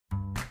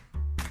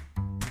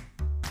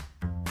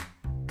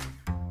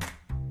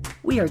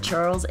We are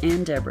Charles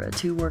and Deborah,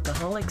 two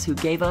workaholics who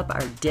gave up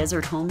our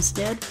desert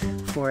homestead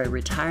for a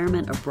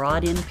retirement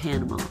abroad in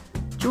Panama.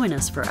 Join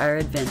us for our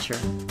adventure.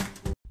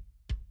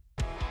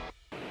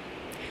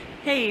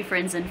 Hey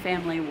friends and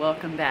family,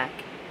 welcome back.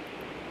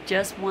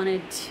 Just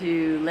wanted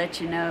to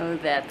let you know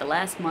that the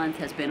last month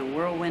has been a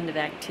whirlwind of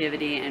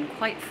activity, and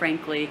quite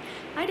frankly,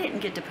 I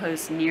didn't get to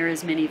post near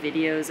as many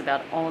videos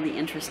about all the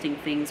interesting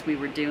things we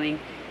were doing,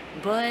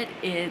 but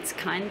it's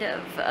kind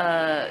of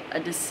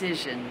a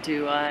decision.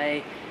 Do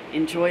I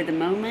enjoy the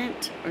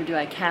moment or do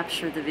I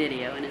capture the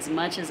video? And as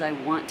much as I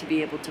want to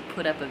be able to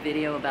put up a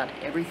video about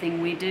everything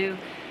we do,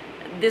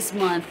 this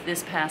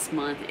past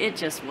month, it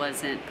just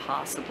wasn't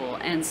possible.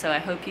 And so I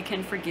hope you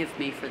can forgive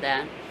me for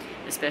that,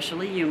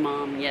 especially you,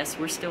 Mom. Yes,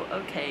 we're still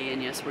okay,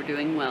 and yes, we're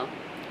doing well.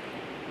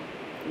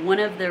 One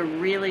of the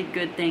really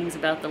good things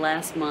about the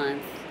last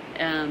month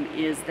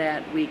is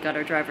that we got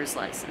our driver's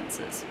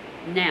licenses.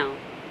 Now,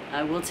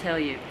 I will tell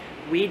you,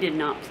 we did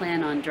not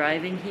plan on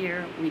driving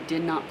here. We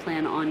did not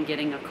plan on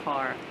getting a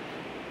car,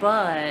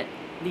 but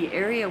the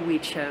area we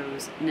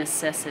chose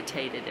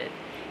necessitated it.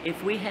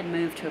 If we had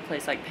moved to a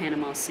place like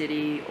Panama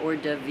City or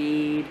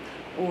David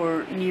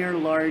or near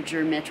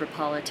larger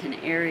metropolitan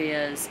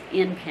areas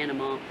in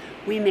Panama,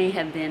 we may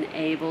have been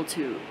able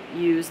to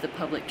use the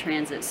public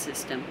transit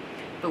system.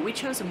 But we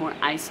chose a more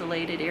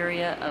isolated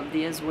area of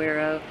the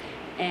Azuero,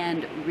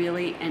 and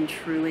really and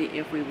truly,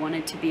 if we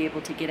wanted to be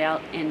able to get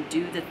out and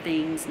do the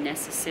things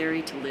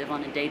necessary to live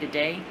on a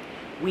day-to-day,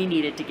 we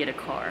needed to get a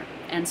car.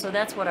 And so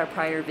that's what our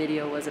prior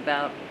video was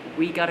about.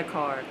 We got a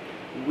car.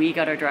 We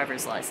got our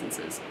driver's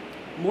licenses.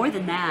 More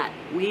than that,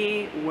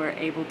 we were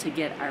able to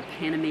get our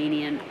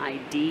Panamanian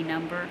ID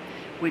number,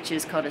 which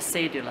is called a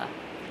cédula.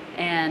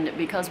 And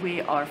because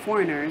we are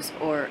foreigners,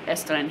 or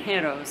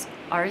extranjeros,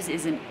 ours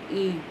is an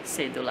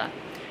e-cédula.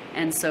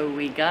 And so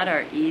we got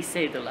our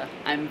e-cédula.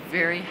 I'm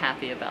very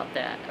happy about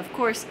that. Of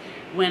course,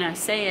 when I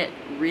say it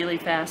really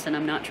fast and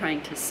I'm not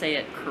trying to say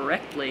it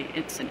correctly,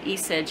 it's an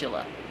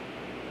e-cédula.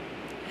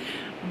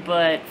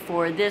 But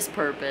for this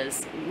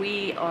purpose,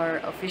 we are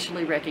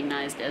officially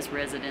recognized as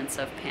residents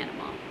of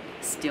Panama.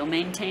 Still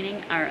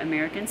maintaining our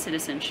American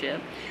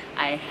citizenship.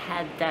 I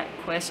had that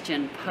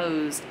question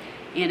posed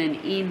in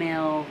an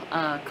email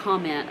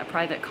comment, a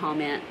private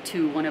comment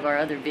to one of our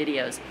other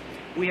videos.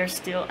 We are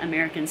still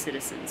American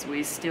citizens.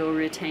 We still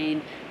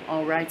retain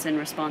all rights and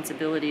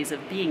responsibilities of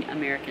being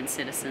American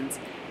citizens.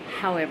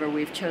 However,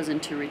 we've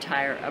chosen to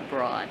retire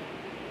abroad.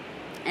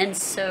 And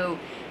so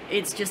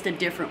it's just a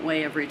different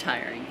way of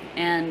retiring,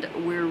 and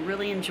we're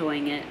really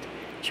enjoying it.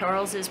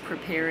 Charles is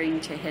preparing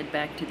to head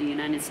back to the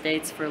United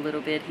States for a little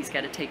bit. He's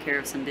got to take care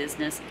of some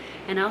business,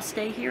 and I'll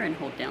stay here and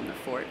hold down the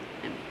fort.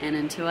 And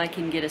until I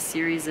can get a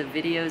series of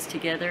videos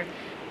together,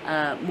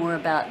 more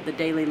about the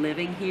daily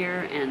living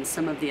here and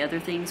some of the other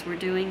things we're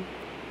doing,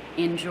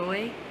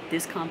 enjoy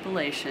this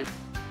compilation.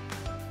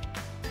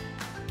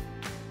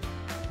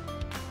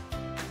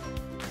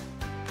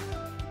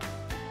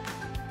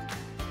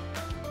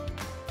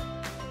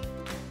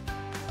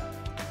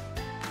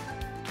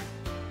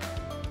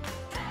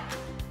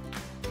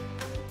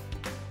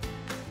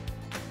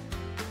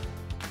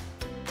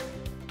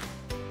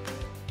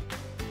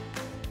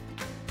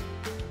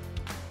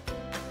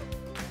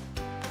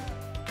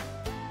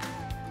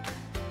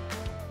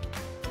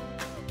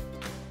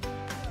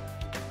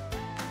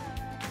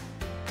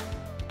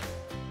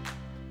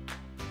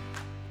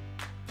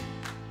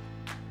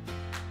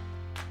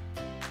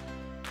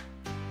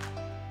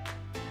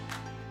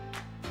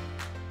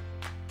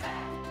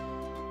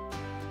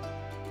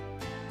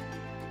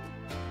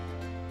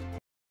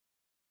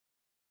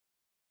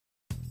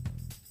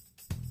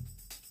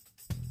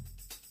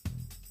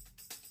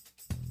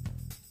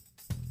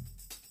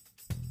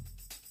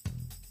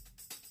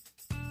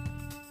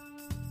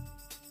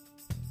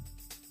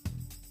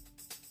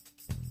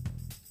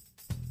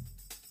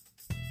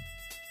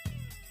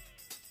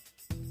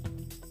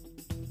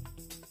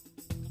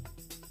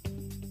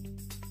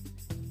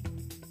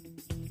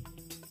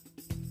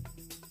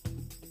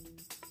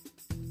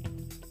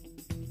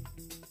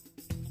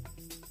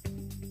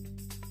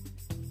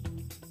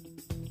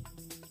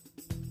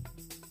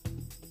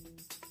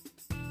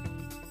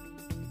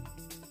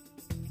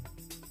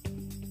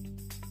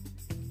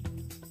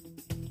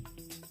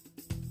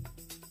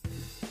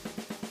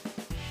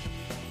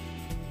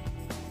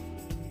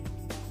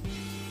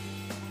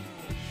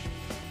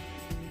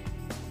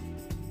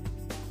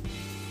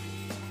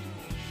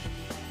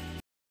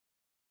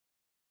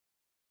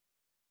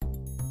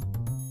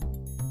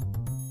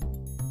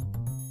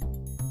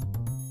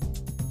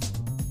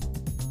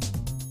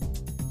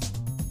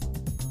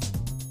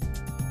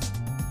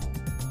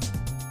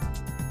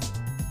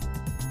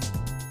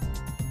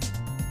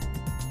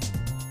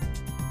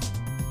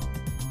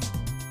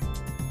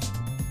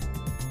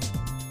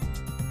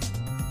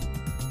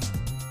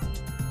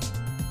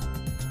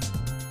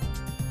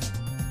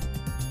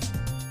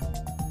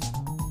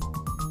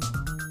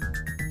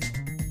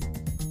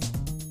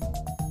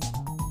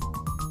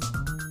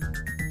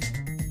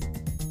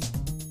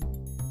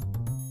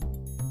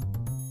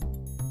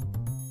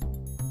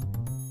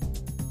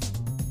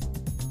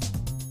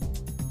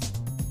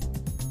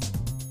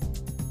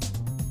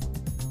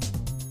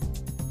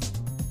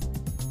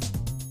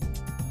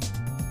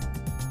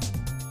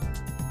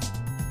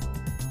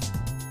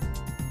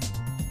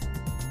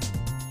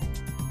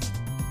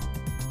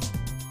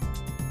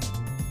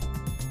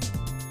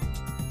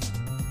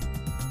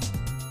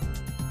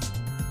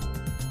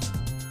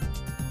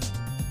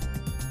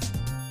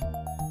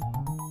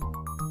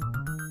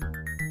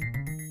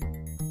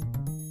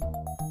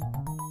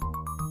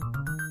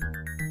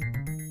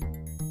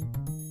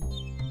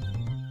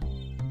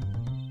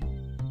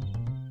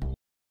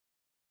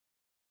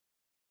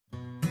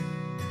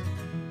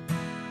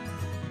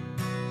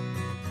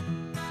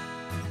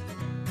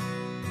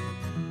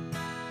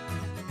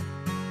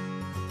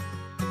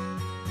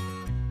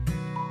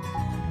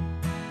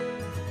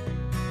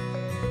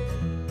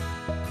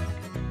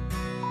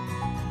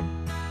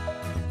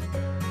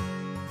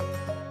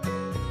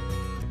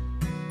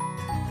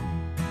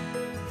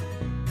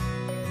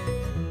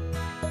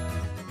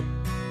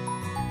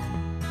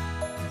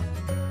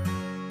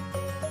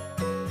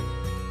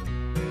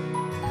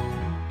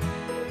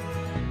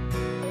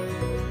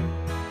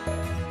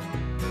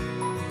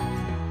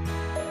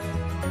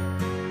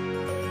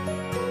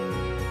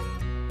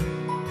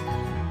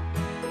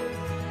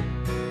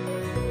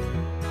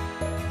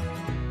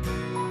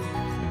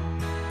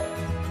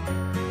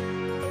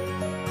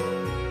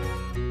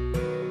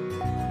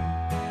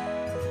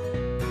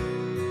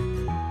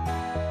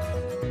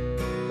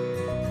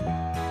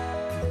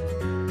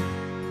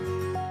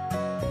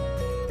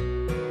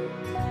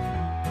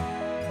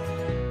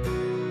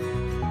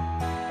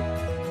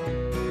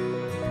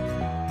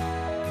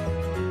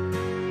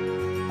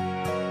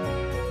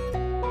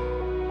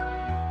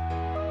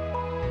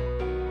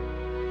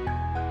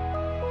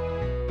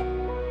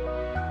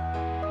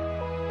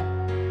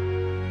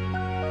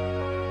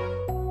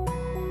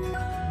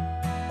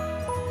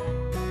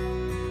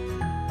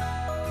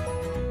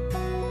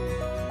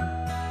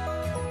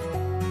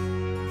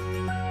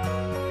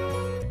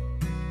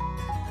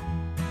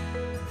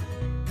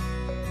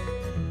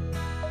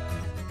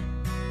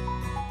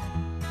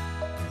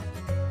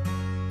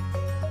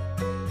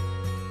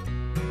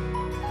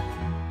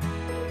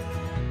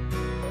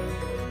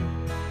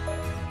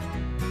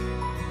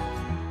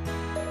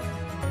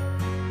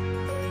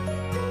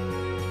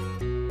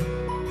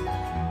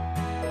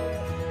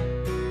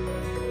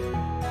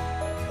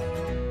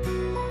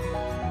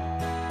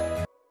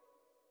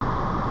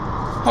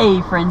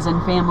 Hey friends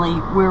and family,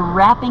 we're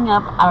wrapping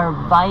up our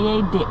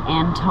Valle de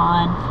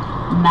Anton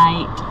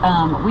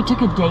night. We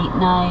took a date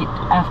night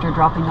after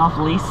dropping off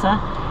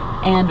Lisa,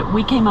 and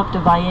we came up to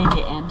Valle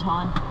de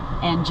Anton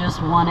and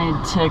just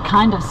wanted to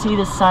kind of see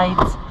the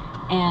sights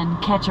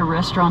and catch a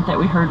restaurant that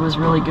we heard was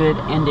really good,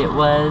 and it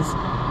was.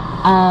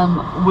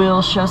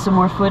 We'll show some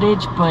more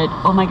footage, but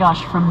oh my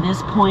gosh, from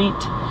this point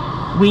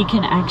we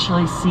can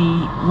actually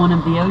see one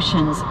of the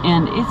oceans,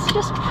 and it's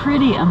just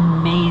pretty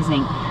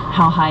amazing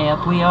how high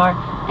up we are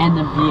and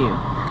the view.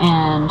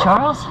 And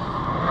Charles?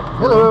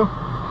 Hello.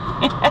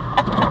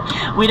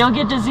 We don't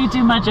get to see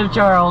too much of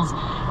Charles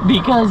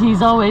because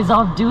he's always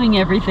off doing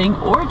everything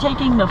or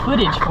taking the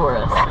footage for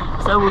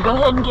us. So we'll go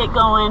ahead and get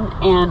going,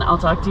 and I'll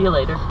talk to you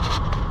later.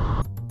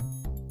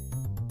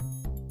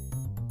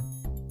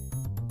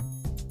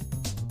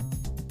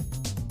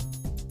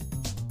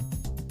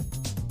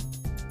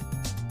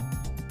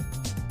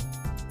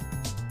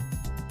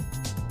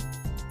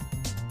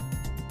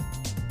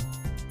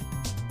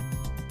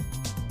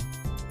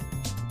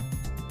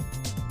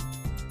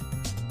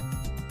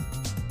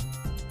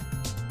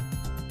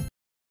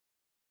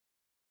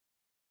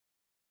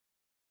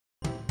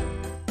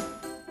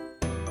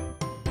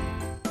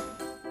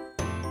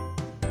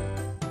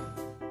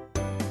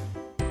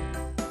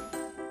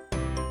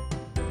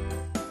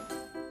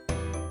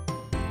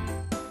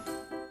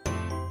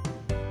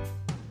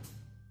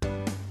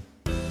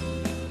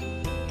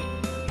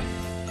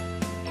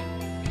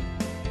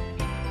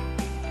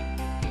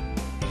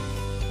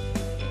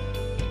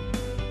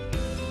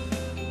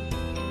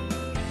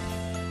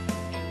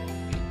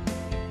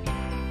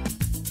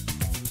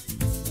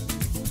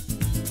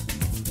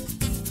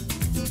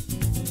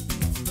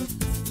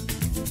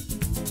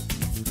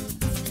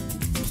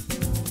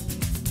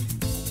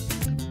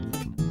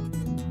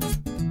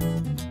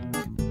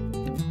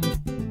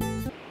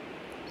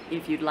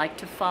 If you'd like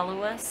to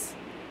follow us,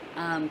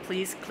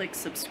 please click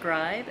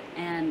subscribe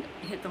and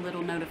hit the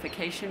little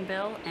notification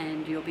bell,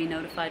 and you'll be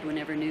notified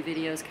whenever new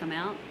videos come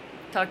out.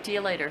 Talk to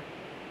you later.